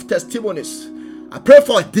multiplications of testimonies. I pray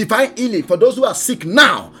for divine healing for those who are sick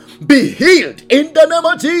now. Be healed in the name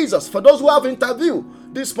of Jesus. For those who have interview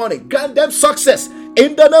this morning, grant them success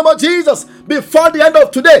in the name of Jesus. Before the end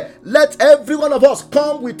of today, let every one of us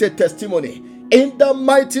come with a testimony in the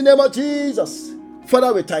mighty name of Jesus.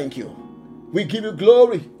 Father, we thank You. We give You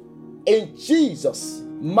glory. In Jesus'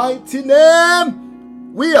 mighty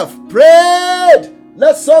name, we have prayed.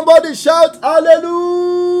 Let somebody shout hallelujah.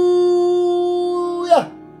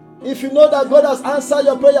 If you know that God has answered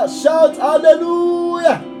your prayer, shout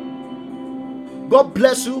hallelujah. God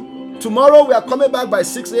bless you. Tomorrow we are coming back by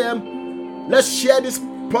 6 a.m. Let's share this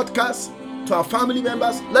podcast to our family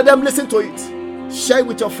members. Let them listen to it. Share it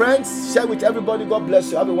with your friends. Share it with everybody. God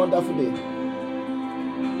bless you. Have a wonderful day.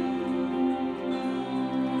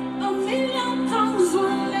 A million tongues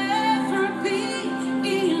will never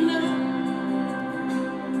be enough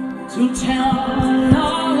to tell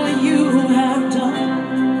all You have done.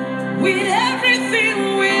 With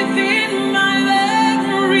everything within my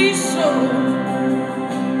very soul,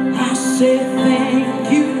 I say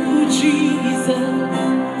thank You, Jesus.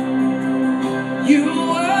 You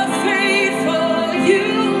are faithful, You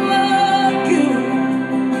are good.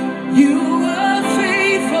 You are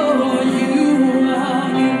faithful, You are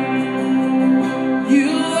good. You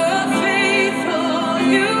are faithful,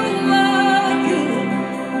 You are good.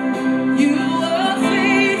 You are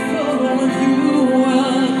faithful, You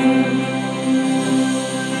are good.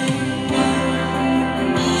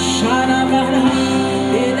 Shadabada,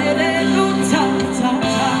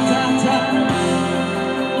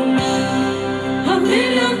 a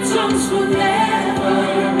million tongues will never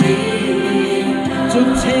be to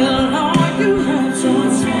tell all You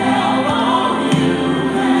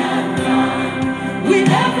have done. With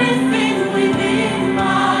everything within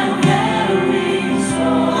my very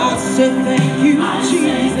soul, I say thank You,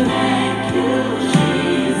 Jesus.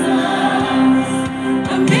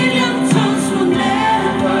 A million tongues will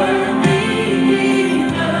never be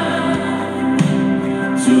enough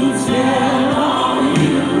to tell all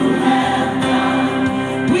You have done.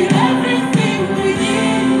 With everything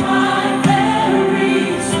within my very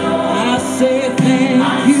soul, I say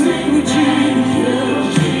thank You, Jesus.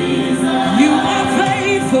 You are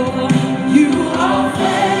faithful. You are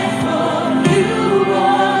faithful. You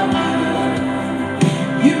are good.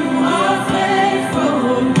 You are faithful.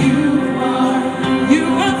 You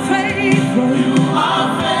are faithful. You are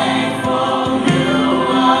faithful. You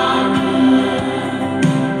are good.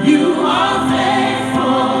 You are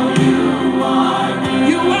faithful. You are good.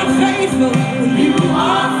 You are faithful. You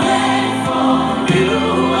are faithful. You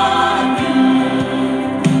are good.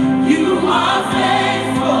 You are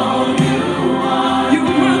faithful. You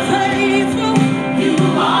are faithful. You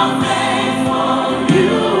are faithful.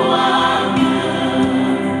 You are good.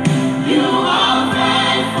 You are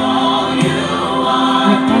faithful. You are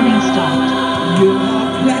Recording stopped. You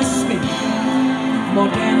have blessed me more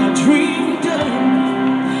than I dreamed of.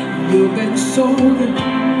 You've been so good.